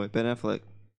homeboy Ben Affleck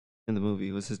in the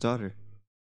movie was his daughter.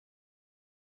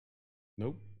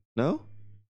 Nope. No,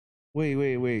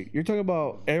 Wait. You're talking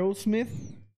about Aerosmith,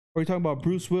 or you're talking about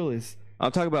Bruce Willis?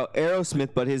 I'm talking about Aerosmith,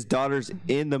 but his daughter's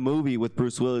in the movie with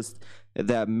Bruce Willis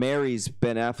that marries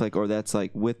Ben Affleck, or that's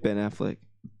like with Ben Affleck.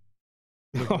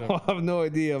 Look it up. I have no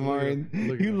idea, Look it Martin. up.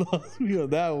 Look it You up. lost me on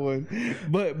that one.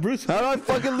 But Bruce. How do I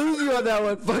fucking lose you on that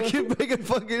one? Fucking make it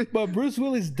fucking. But Bruce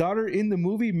Willis' daughter in the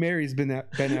movie marries Ben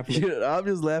Affleck. Dude, I'm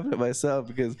just laughing at myself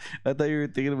because I thought you were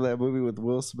thinking of that movie with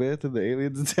Will Smith and the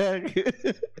aliens attack.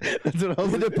 That's what I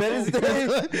was like. Independence Day?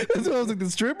 That's what I was like. The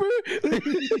stripper?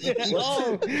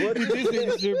 Oh, What he did say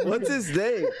the stripper. What's his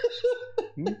name?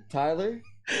 Tyler.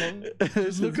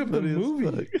 Just look up the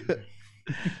movie.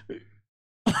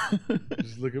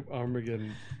 Just look up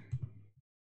Armageddon.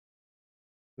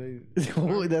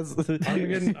 Oh, that's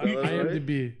Armageddon.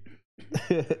 IMDb.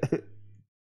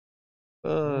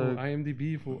 Uh,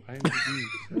 IMDb for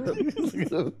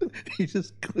IMDb. He's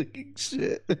just clicking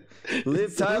shit.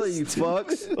 Liv Tyler, you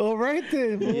fucks. All right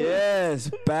then. fool.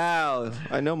 Yes, bow.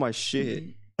 I know my shit.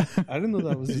 I didn't know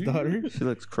that was his daughter. She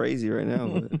looks crazy right now.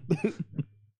 But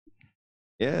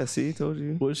Yeah, see, told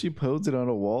you. Was she posted on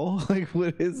a wall? Like,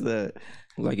 what is that?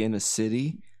 Like in a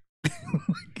city.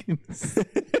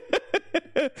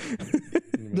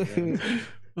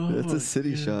 That's a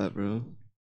city shot, bro.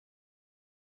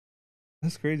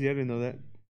 That's crazy. I didn't know that.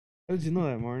 How did you know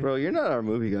that, Martin? Bro, you're not our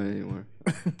movie guy anymore.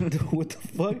 What the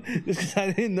fuck? Just because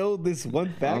I didn't know this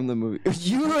one fact. I'm the movie.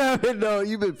 You haven't known.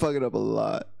 You've been fucking up a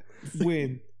lot.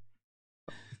 When?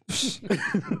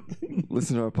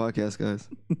 Listen to our podcast, guys.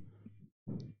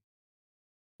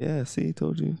 Yeah, see,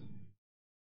 told you.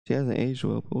 She hasn't aged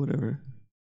well, but whatever.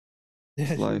 Yeah,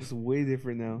 she life. looks way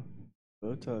different now.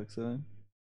 Botox, son.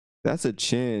 That's a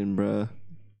chin, bruh.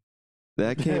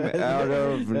 That came out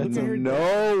of That's her dad.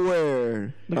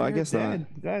 nowhere. Look No, at I her guess not. dad.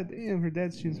 God damn, her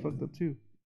dad's chin's fucked up too.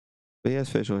 But he has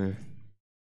facial hair.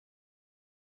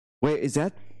 Wait, is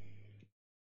that?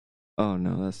 Oh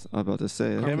no, that's I'm about to say.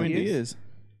 Cameron Cameron Diaz? Diaz.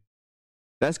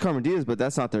 That's Carmen Diaz, but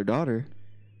that's not their daughter.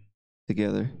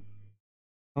 Together.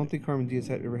 I don't think Carmen Diaz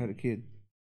had ever had a kid.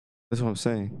 That's what I'm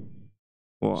saying.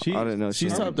 Well, She, I didn't know she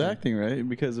was- stopped acting, right?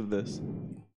 Because of this.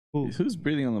 Who? Who's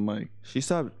breathing on the mic? She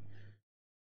stopped.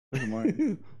 Look at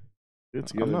Martin.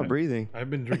 It's good. I'm not breathing. I've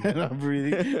been I'm drinking. not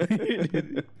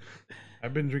breathing.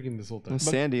 I've been drinking this whole time. I'm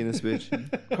Sandy in this bitch.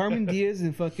 Carmen Diaz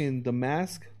and fucking The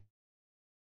Mask.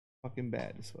 Fucking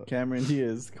bad as fuck. Cameron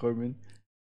Diaz. Carmen.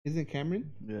 Isn't it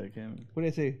Cameron? Yeah, Cameron. What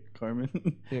did I say? Carmen.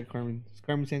 Yeah, Carmen. It's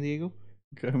Carmen San Diego?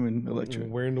 Carmen Electra.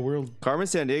 Where in the world? Carmen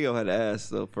San Diego had ass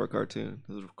though for a cartoon.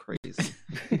 It was crazy.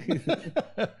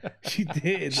 She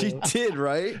did. She though. did,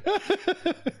 right?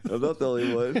 I'm not the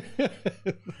only one.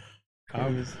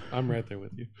 I'm right there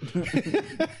with you.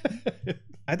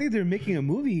 I think they're making a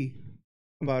movie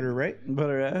about her, right? But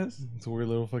her ass? It's a weird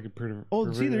little fucking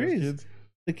Oh, see, there perverted-ass is. kids.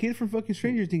 The kid from fucking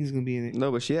Stranger Things is gonna be in it.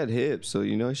 No, but she had hips, so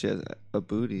you know she has a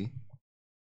booty.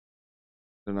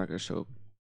 They're not gonna show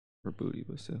her booty,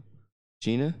 but still.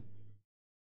 Gina?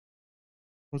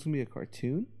 What's gonna be a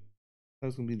cartoon? That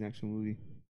was gonna be an actual movie.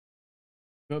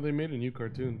 No, they made a new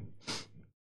cartoon.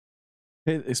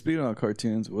 Hey, speaking of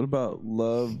cartoons, what about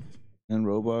Love and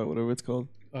Robot, whatever it's called?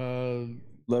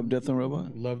 Love, Death, and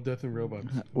Robot? Love, Death, and Robots.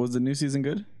 Was the new season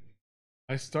good?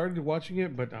 I started watching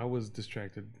it, but I was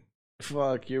distracted.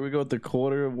 Fuck, here we go with the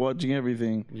quarter of watching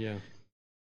everything. Yeah.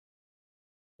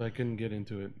 So I couldn't get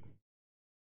into it.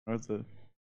 I want to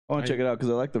check it out because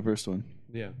I like the first one.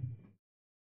 Yeah.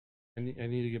 I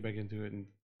need to get back into it and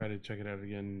try to check it out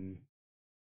again.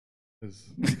 'Cause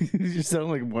You sound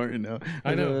like Martin now.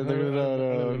 I know. Because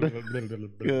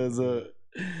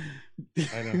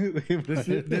I know.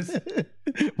 This-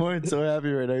 Martin's so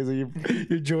happy right now. He's like,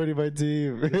 you're joining my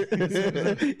team.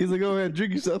 He's like, go ahead,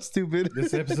 drink yourself, stupid.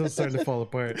 This episode's starting to fall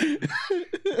apart.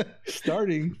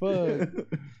 Starting, fuck.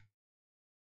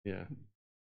 Yeah.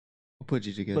 I'll put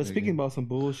you together. But speaking about some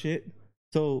bullshit,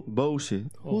 so bullshit.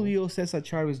 Julio Cesar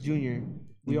Chavez Jr.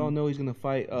 We all know he's gonna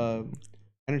fight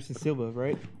Anderson Silva,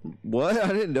 right? What? I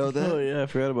didn't know that. Oh, yeah, I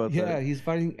forgot about Yeah, that. he's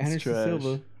fighting Anderson trash.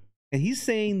 Silva, and he's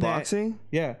saying that Boxing?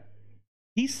 yeah,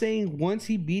 he's saying once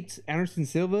he beats Anderson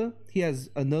Silva, he's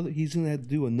gonna have to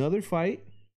do another fight,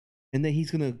 and then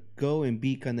he's gonna go and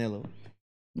beat Canelo.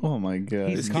 Oh, my God.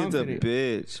 He's This kid's a confident.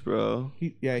 bitch, bro.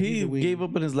 He's He a win. gave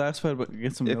up in his last fight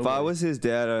against him. If I was his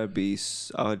dad, I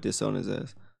would disown his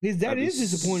ass. His dad I'd be is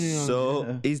disappointed on him. So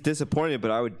Yeah. he's disappointed,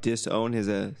 but I would disown his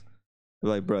ass. I'd be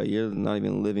like, bro, you're not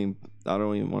even living. I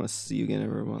don't even want to see you again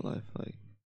ever in my life. Like,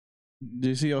 Do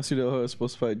you see Alcido is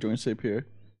supposed to fight George St. Pierre?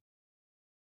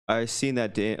 I seen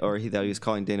that he was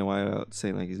calling Dana White out,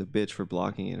 saying like he's a bitch for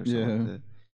blocking it or something Yeah. like that.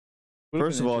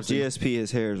 First of all, GSP,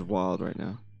 his hair is wild right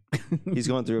now. He's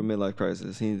going through a midlife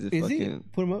crisis. He needs to Is he? fucking.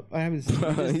 Put him up. I haven't seen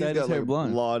him. He's dyed his got hair like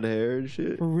blonde. blonde hair and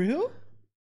shit. For real?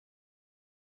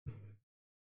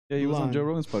 Yeah, he was on Blonde. Joe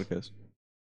Rogan's podcast.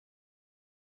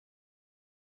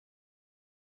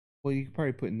 Well, you could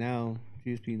probably put now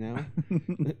GSP now.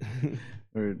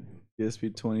 Or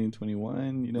ESP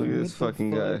 2021, you know? Look at What this the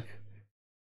fucking guy. fuck?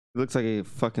 He looks like a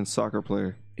fucking soccer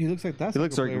player. He looks like that. He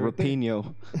looks like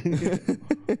Rapinoe.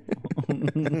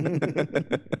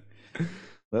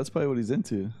 That's probably what he's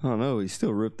into. I don't know. He's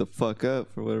still ripped the fuck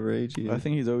up for whatever age he is. I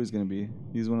think he's always going to be.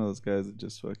 He's one of those guys that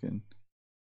just fucking.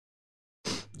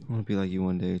 I want to be like you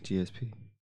one day, GSP.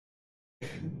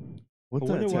 What's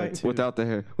I wonder that why- tattoo? Without the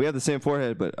hair. We have the same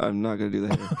forehead, but I'm not going to do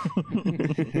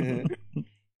the hair.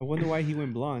 I wonder why he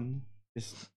went blonde.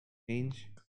 Just change.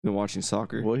 Been watching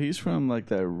soccer. Well, he's from like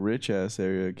that rich ass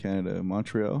area of Canada,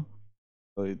 Montreal.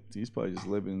 So he's probably just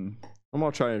living. I'm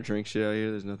all trying to drink shit out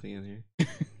here. There's nothing in here.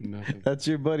 Nothing. That's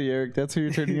your buddy, Eric. That's who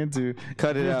you're turning into.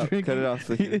 Cut it You're out. drinking- Cut it off.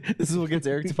 This is what gets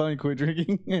Eric to finally quit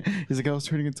drinking. He's like, I was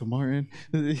turning into Martin.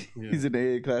 He's in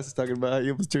AA classes talking about how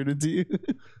he almost turned into you.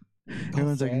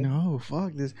 Everyone's like, sad. no,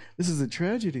 fuck this. This is a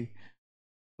tragedy.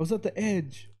 I was at the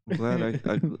edge. I'm glad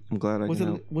I'm glad I Was can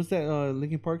it? help. What's that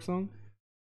Linkin Park song?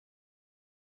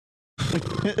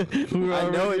 I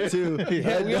know it too.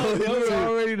 Yeah, we were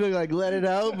already to like let it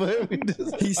out, but we just.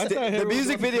 I thought The everyone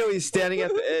music was- video, he's standing at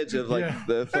the edge of like Yeah.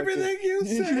 the fucking, Everything you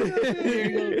There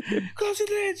you said. go. Close to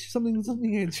the edge.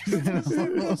 Something edge.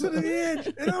 Close to the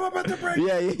edge, and I'm about to break.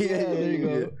 Yeah, there you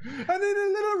go. I need a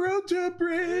little road to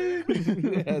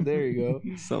break. Yeah, there you go.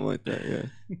 something like that.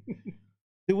 Yeah.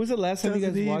 Dude, was the last time you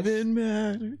guys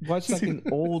Matter. watched like an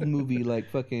old movie, like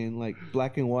fucking like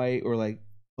black and white, or like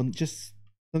just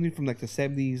something from like the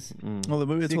 70s? Oh, the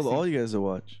movie I told 60s. all you guys to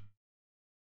watch.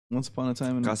 Once Upon a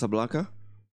Time in Casablanca.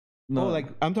 No, Oh, like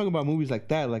I'm talking about movies like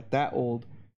that old.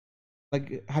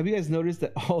 Like, have you guys noticed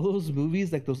that all those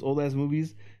movies, like those old ass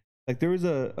movies, like there was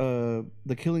a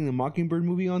the Killing the Mockingbird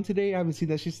movie on today. I haven't seen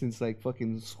that shit since like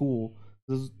fucking school.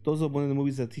 Those are one of the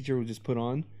movies that teacher would just put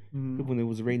on when it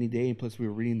was a rainy day, and plus we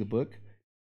were reading the book.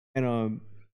 And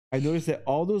I noticed that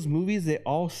all those movies, they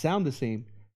all sound the same.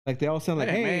 Like they all sound like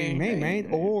hey man,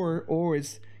 or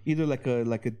it's either like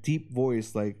a deep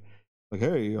voice like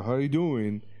hey, how you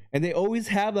doing? And they always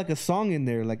have like a song in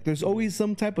there. Like there's always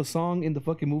some type of song in the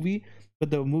fucking movie, but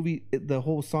the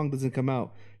whole song doesn't come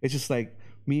out. It's just like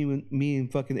me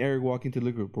and fucking Eric walking to the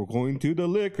liquor. We're going to the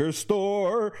liquor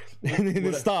store, and then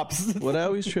it stops. what I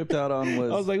always tripped out on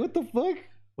was I was like, what the fuck?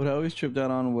 what I always tripped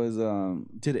out on was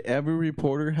did every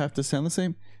reporter have to sound the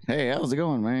same? Hey, how's it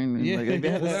going, man? And, Yeah. like they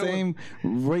had the That same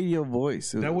radio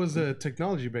voice. That was a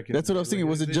technology back in. That's what I was thinking.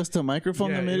 Was it just a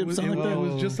microphone that made it sound like It that?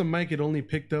 was just a mic. It only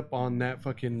picked up on that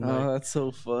fucking. Oh, that's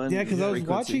so fun. Yeah, because I was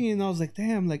Frequency. watching it and I was like,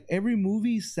 damn, like every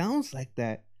movie sounds like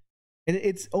that. And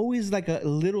it's always like a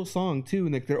little song too,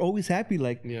 and like they're always happy.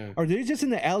 Like, Yeah. are they just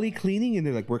in the alley cleaning? And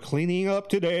they're like, "We're cleaning up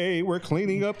today. We're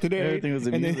cleaning up today." Everything was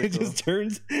a and then it musical. just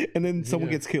turns, and then someone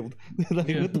Yeah. gets killed. Like,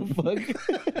 Yeah. what the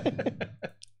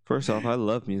fuck? First off, I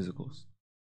love musicals.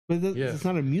 But Yeah. it's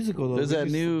not a musical though. There's They're that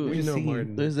just- new- they're We just know singing.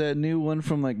 Martin. There's that new one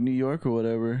from like New York or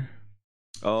whatever.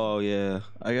 Oh yeah.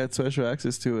 I got special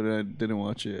access to it and I didn't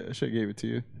watch it. I should have gave it to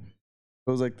you.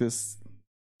 It was like this.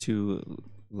 Two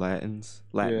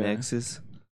Latinxes.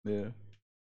 Yeah.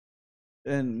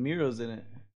 And Miro's in it.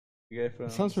 The guy from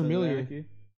Sounds Sons of familiar. Anarchy.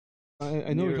 I know what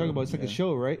you're Nero, talking about. It's like a yeah.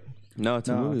 show, right? No, it's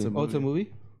a No, movie. it's a Oh, it's a movie.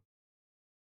 movie.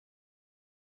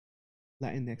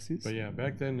 Latin Nexus. But yeah,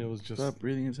 back then it was just. Stop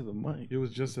breathing into the mic. It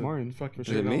was just a Martin, fucking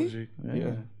for sure. Is it me? technology.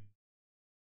 Yeah.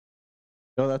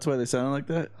 Oh, that's why they sound like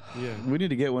that. Yeah. We need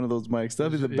to get one of those mics.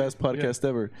 That'd be the Yeah. best podcast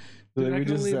ever. Dude, Like, I we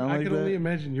can just only, sound I like can only that.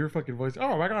 imagine your fucking voice.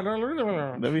 Oh my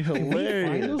god. That'd be Can we find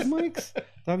hilarious. those mics?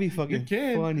 That'd be fucking You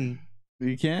can. funny.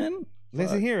 You can?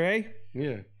 Listen here, eh?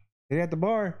 Yeah. They're at the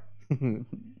bar. We'd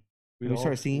we all,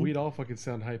 start singing? We'd all fucking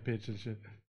sound high pitched and shit.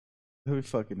 That'd be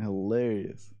fucking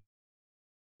hilarious.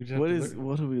 We just have What to is? learn-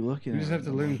 What are we looking We at? just have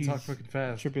to learn to He's talk fucking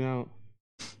fast. Tripping out.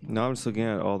 No, I'm just looking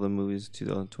at all the movies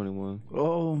 2021.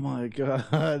 Oh my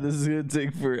god, this is gonna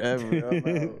take forever. I'm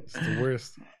out. It's the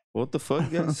worst. What the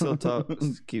fuck? You guys still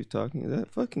keep talking? Is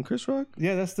that fucking Chris Rock?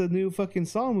 Yeah, that's the new fucking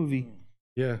Saw movie.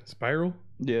 Yeah. Spiral.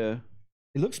 Yeah.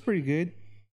 It looks pretty good.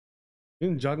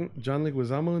 Isn't John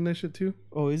Leguizamo in that shit too?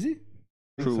 Oh, is he? Think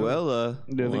so. Cruella.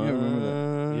 Yeah, I think I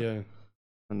remember What? Yeah.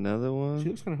 Another She one.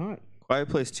 looks kind of hot. Quiet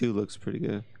Place 2 looks pretty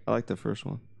good. I like the first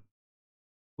one.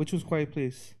 Which was Quiet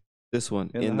Place? This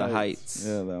one, In the Heights.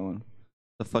 Yeah, that one.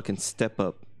 The fucking Step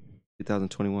Up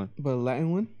 2021. But a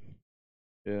Latin one?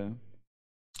 Yeah.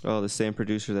 Oh, the same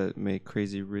producer that made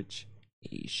Crazy Rich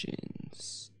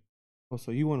Asians. Oh,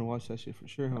 so you want to watch that shit for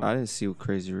sure, huh? I didn't see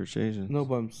Crazy Rich Asians. No,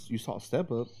 but you saw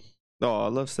Step Up. Oh, I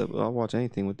love Step Up. I'll watch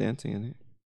anything with dancing in it.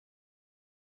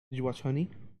 Did you watch Honey?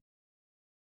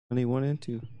 Honey 1 and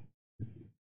 2.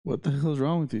 What the hell's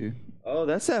wrong with you? Oh,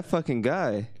 that's that fucking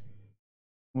guy.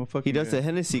 Well, fuck He does the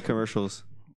Hennessy commercials.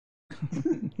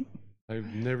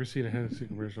 I've never seen a Hennessy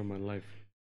commercial in my life.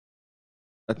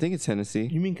 I think it's Hennessy.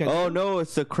 You mean Canelo? Oh, no,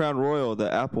 it's the Crown Royal,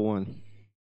 the Apple one.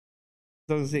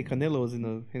 Doesn't say Canelo was in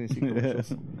the Hennessy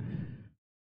commercials.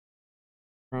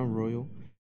 Crown Royal.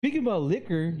 Speaking about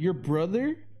liquor, your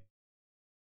brother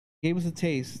gave us a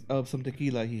taste of some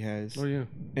tequila he has. Oh yeah.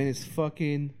 And it's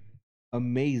fucking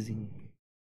amazing.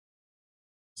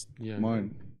 Yeah.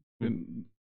 Martin,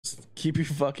 just keep your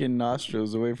fucking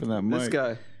nostrils away from that mic. This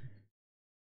guy.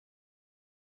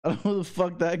 I don't know who the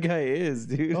fuck that guy is,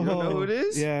 dude. You don't know who it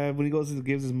is? Yeah, when he goes and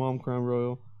gives his mom Crown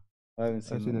Royal. I haven't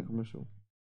I've seen that that. commercial.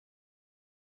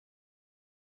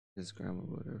 His grandma,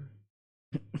 whatever.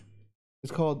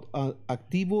 It's called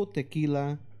Activo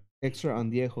Tequila Extra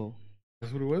Andiejo.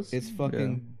 That's what it was. It's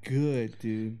fucking good,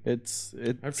 dude. It's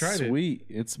I've tried it. sweet.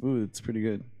 It's smooth. It's pretty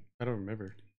good. I don't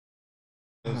remember.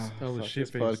 That was Fuck shit this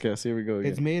face. podcast. Here we go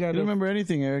again. It's made I out don't of. remember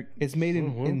anything, Eric. It's made in,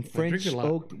 Oh, well, I in drink French a lot.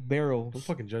 oak Don't barrels.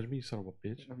 fucking judge me, you son of a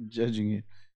bitch. I'm judging you.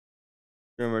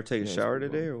 Remember taking Yeah, a shower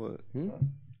it's today or what?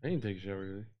 I didn't take a shower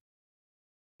today.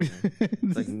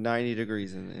 It's like 90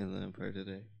 degrees in the Empire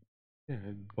today. Yeah,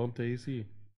 I bumped the AC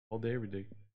all day, every day.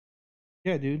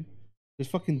 Yeah, dude. There's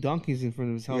fucking donkeys in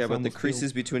front of his house. Yeah, but the almost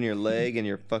creases killed. between your leg and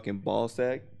your fucking ball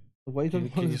sack. Why are you talking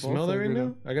about Can you his smell that balls right like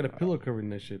now? I got a pillow covering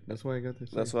that shit. That's why I got this.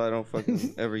 That's why I don't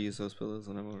fucking ever use those pillows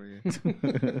when I'm over here.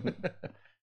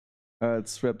 All right,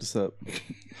 let's wrap this up.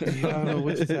 I don't know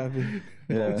what just happened.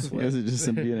 Yeah, you guys are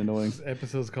just being annoying. This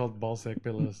episode's called Ballsack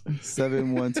Pillows.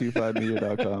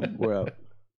 7125media.com. We're out.